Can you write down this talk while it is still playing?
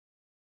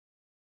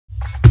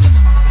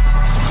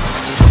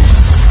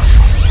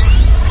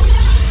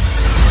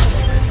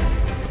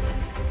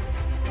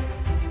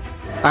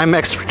I'm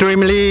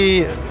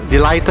extremely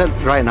delighted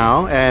right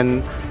now,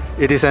 and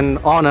it is an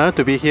honor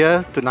to be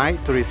here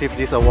tonight to receive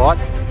this award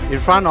in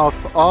front of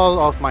all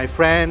of my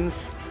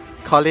friends,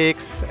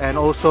 colleagues, and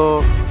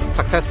also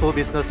successful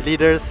business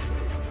leaders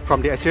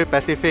from the Asia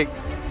Pacific.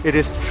 It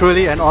is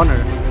truly an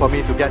honor for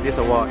me to get this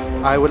award.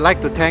 I would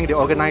like to thank the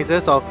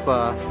organizers of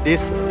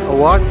this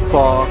award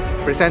for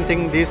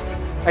presenting this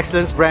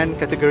Excellence Brand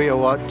Category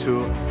Award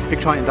to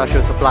Fictron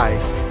Industrial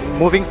Supplies.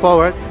 Moving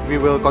forward, we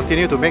will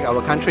continue to make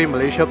our country,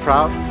 Malaysia,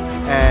 proud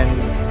and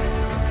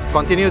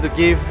continue to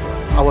give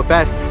our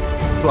best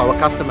to our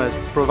customers,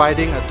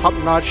 providing a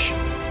top-notch,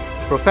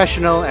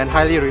 professional and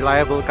highly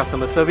reliable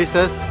customer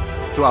services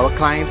to our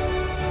clients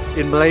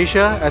in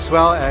Malaysia as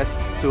well as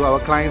to our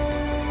clients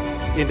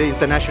in the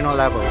international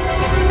level.